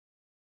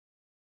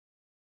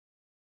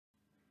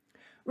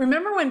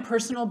Remember when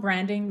personal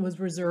branding was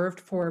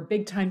reserved for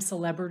big-time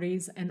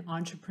celebrities and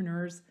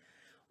entrepreneurs?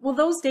 Well,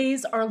 those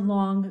days are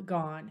long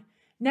gone.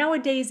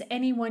 Nowadays,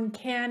 anyone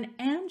can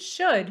and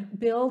should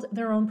build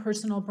their own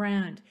personal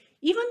brand,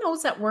 even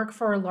those that work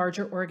for a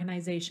larger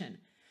organization.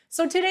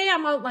 So today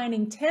I'm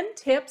outlining 10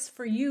 tips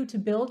for you to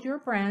build your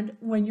brand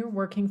when you're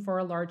working for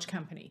a large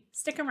company.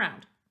 Stick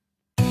around.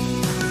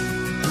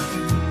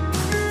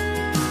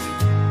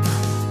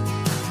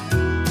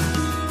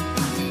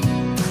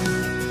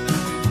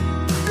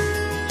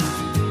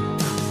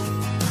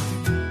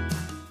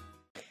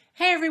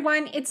 Hey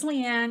everyone, it's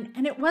Leanne,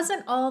 and it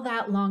wasn't all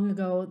that long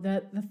ago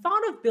that the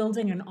thought of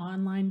building an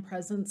online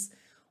presence,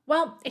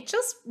 well, it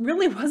just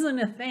really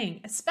wasn't a thing,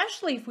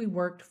 especially if we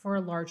worked for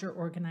a larger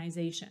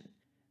organization.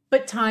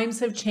 But times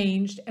have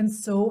changed and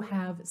so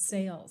have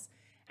sales,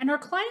 and our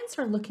clients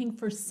are looking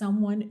for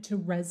someone to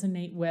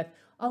resonate with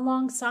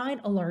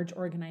alongside a large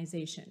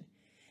organization.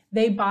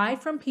 They buy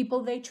from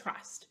people they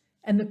trust,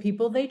 and the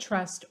people they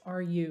trust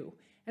are you.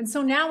 And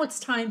so now it's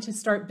time to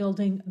start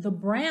building the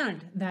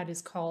brand that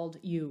is called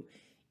you.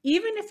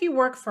 Even if you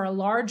work for a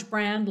large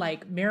brand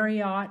like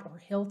Marriott or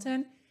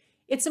Hilton,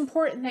 it's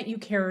important that you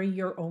carry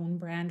your own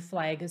brand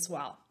flag as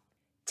well.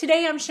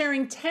 Today, I'm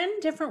sharing 10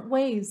 different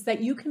ways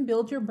that you can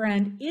build your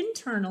brand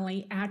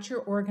internally at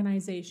your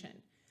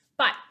organization.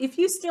 But if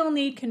you still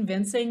need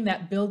convincing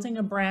that building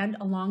a brand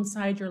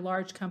alongside your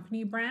large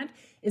company brand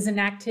is an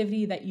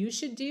activity that you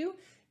should do,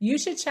 you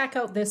should check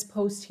out this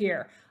post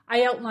here.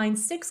 I outline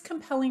 6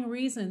 compelling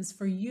reasons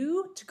for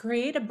you to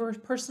create a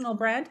personal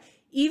brand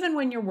even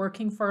when you're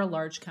working for a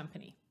large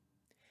company.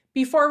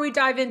 Before we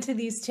dive into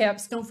these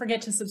tips, don't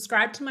forget to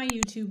subscribe to my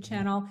YouTube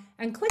channel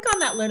and click on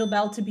that little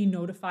bell to be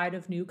notified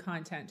of new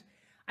content.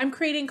 I'm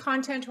creating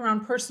content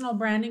around personal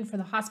branding for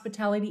the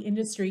hospitality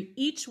industry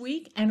each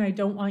week, and I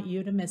don't want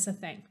you to miss a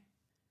thing.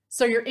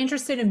 So you're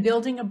interested in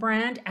building a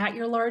brand at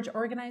your large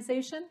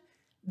organization?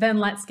 Then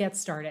let's get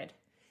started.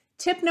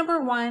 Tip number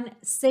 1,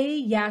 say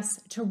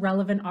yes to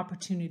relevant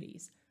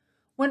opportunities.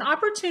 When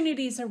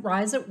opportunities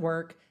arise at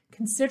work,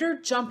 consider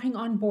jumping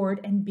on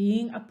board and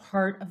being a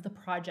part of the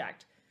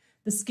project.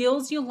 The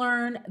skills you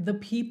learn, the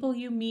people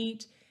you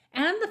meet,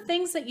 and the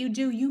things that you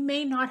do you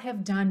may not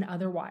have done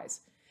otherwise.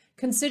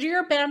 Consider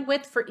your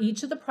bandwidth for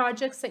each of the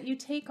projects that you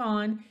take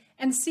on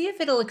and see if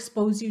it'll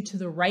expose you to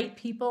the right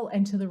people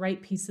and to the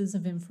right pieces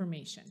of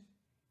information.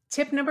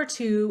 Tip number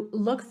 2,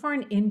 look for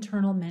an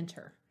internal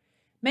mentor.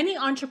 Many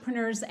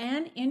entrepreneurs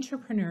and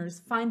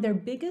intrapreneurs find their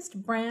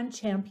biggest brand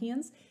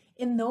champions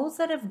in those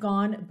that have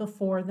gone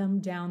before them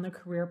down the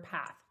career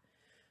path.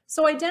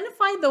 So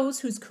identify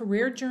those whose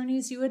career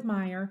journeys you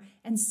admire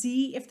and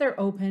see if they're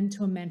open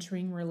to a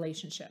mentoring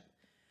relationship.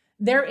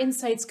 Their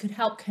insights could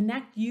help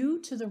connect you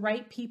to the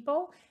right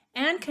people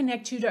and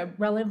connect you to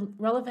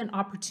relevant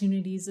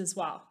opportunities as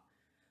well.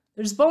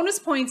 There's bonus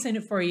points in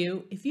it for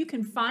you if you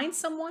can find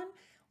someone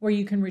where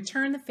you can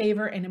return the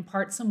favor and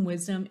impart some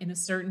wisdom in a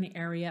certain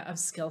area of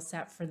skill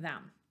set for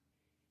them.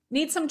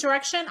 Need some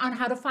direction on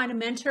how to find a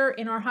mentor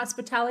in our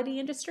hospitality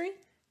industry?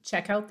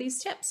 Check out these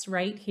tips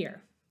right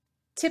here.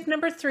 Tip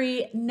number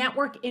 3,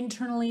 network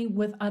internally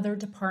with other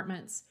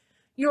departments.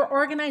 Your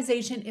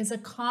organization is a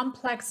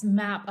complex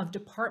map of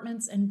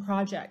departments and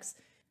projects.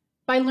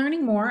 By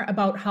learning more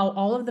about how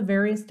all of the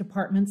various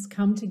departments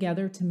come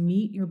together to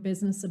meet your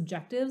business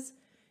objectives,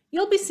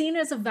 you'll be seen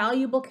as a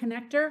valuable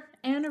connector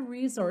and a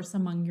resource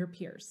among your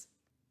peers.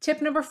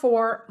 Tip number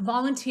 4,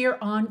 volunteer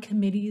on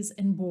committees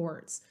and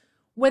boards.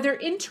 Whether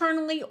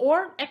internally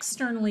or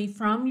externally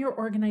from your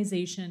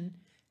organization,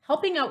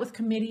 helping out with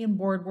committee and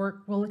board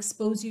work will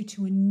expose you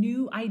to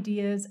new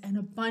ideas and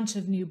a bunch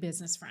of new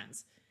business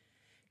friends.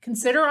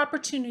 Consider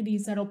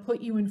opportunities that'll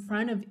put you in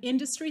front of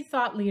industry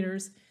thought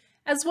leaders,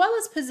 as well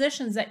as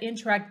positions that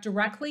interact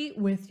directly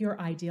with your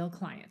ideal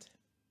client.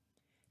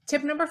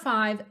 Tip number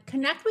 5,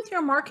 connect with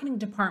your marketing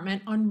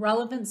department on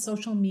relevant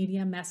social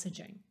media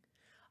messaging.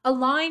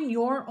 Align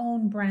your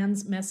own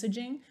brand's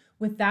messaging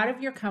with that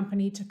of your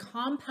company to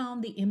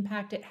compound the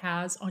impact it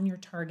has on your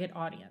target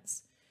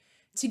audience.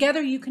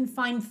 Together, you can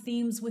find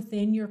themes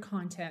within your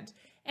content,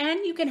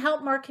 and you can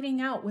help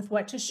marketing out with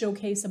what to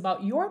showcase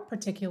about your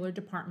particular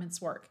department's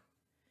work.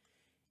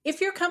 If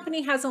your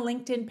company has a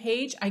LinkedIn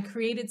page, I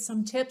created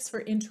some tips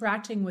for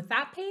interacting with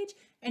that page,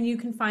 and you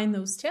can find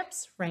those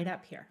tips right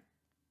up here.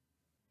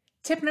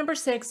 Tip number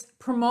 6,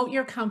 promote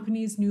your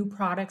company's new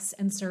products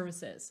and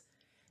services.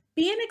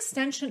 Be an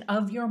extension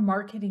of your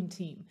marketing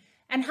team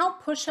and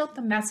help push out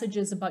the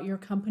messages about your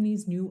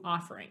company's new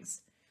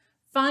offerings.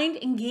 Find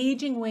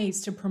engaging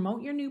ways to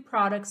promote your new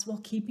products while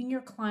keeping your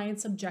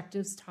clients'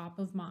 objectives top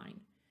of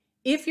mind.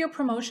 If your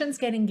promotions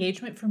get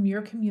engagement from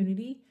your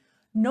community,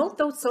 note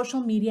those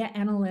social media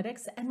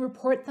analytics and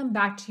report them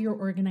back to your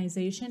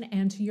organization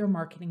and to your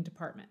marketing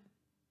department.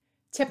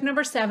 Tip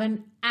number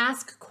 7,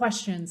 ask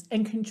questions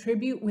and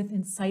contribute with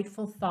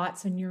insightful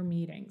thoughts in your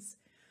meetings.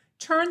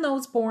 Turn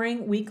those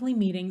boring weekly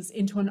meetings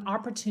into an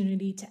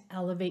opportunity to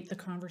elevate the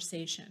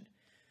conversation.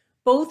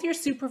 Both your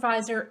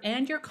supervisor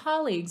and your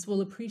colleagues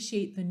will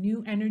appreciate the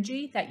new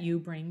energy that you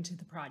bring to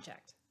the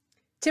project.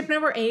 Tip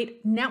number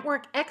 8,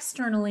 network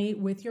externally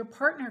with your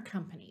partner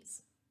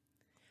companies.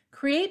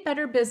 Create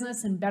better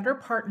business and better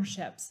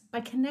partnerships by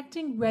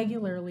connecting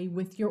regularly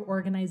with your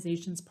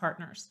organization's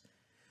partners.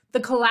 The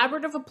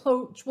collaborative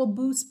approach will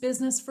boost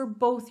business for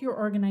both your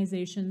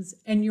organizations,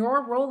 and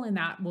your role in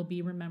that will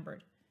be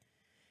remembered.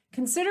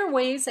 Consider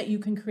ways that you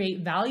can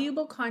create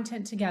valuable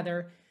content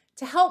together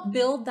to help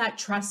build that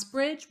trust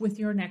bridge with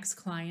your next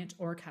client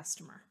or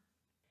customer.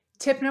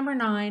 Tip number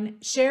 9,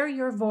 share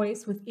your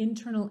voice with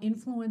internal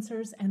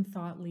influencers and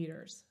thought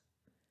leaders.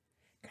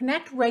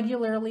 Connect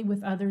regularly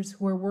with others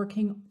who are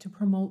working to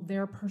promote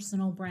their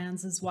personal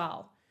brands as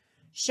well.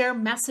 Share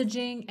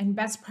messaging and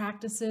best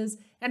practices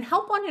and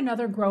help one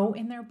another grow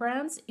in their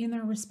brands in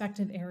their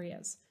respective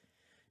areas.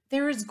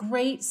 There is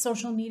great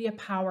social media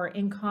power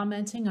in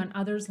commenting on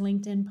others'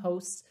 LinkedIn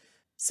posts,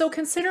 so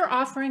consider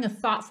offering a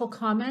thoughtful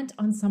comment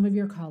on some of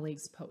your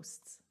colleagues'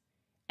 posts.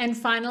 And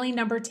finally,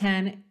 number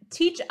 10,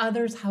 teach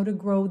others how to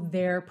grow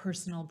their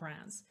personal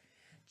brands.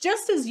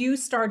 Just as you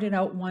started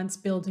out once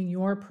building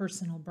your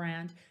personal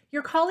brand,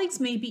 your colleagues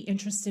may be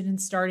interested in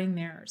starting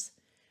theirs.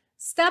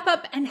 Step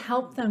up and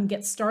help them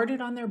get started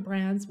on their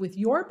brands with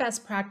your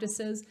best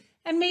practices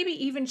and maybe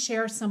even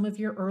share some of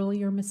your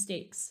earlier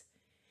mistakes.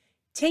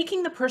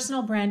 Taking the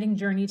personal branding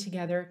journey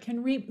together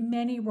can reap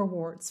many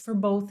rewards for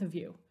both of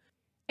you.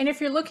 And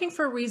if you're looking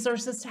for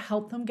resources to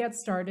help them get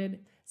started,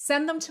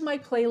 send them to my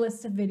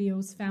playlist of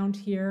videos found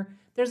here.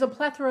 There's a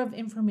plethora of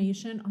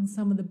information on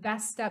some of the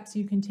best steps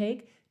you can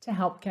take to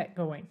help get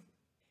going.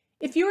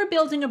 If you are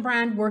building a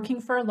brand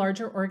working for a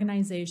larger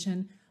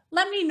organization,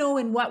 let me know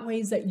in what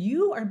ways that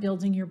you are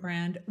building your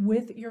brand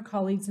with your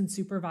colleagues and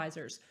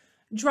supervisors.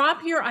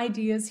 Drop your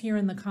ideas here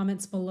in the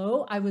comments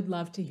below. I would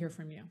love to hear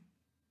from you.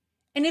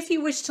 And if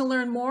you wish to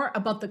learn more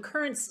about the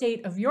current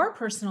state of your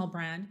personal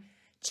brand,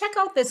 check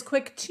out this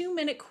quick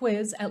 2-minute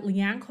quiz at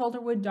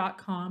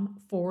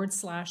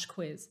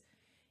leannecalderwood.com/quiz.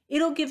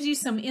 It'll give you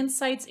some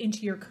insights into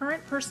your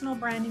current personal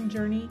branding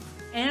journey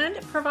and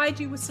provide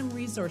you with some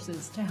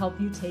resources to help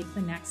you take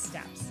the next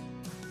steps.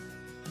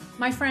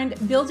 My friend,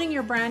 building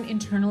your brand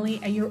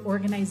internally at your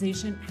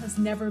organization has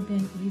never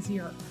been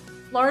easier.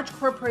 Large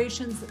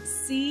corporations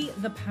see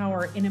the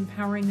power in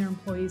empowering their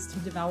employees to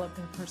develop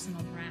their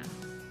personal brand.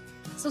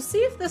 So see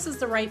if this is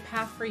the right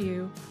path for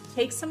you.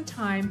 Take some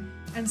time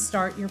and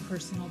start your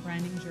personal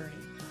branding journey.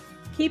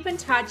 Keep in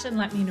touch and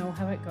let me know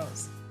how it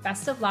goes.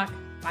 Best of luck.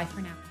 Bye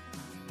for now.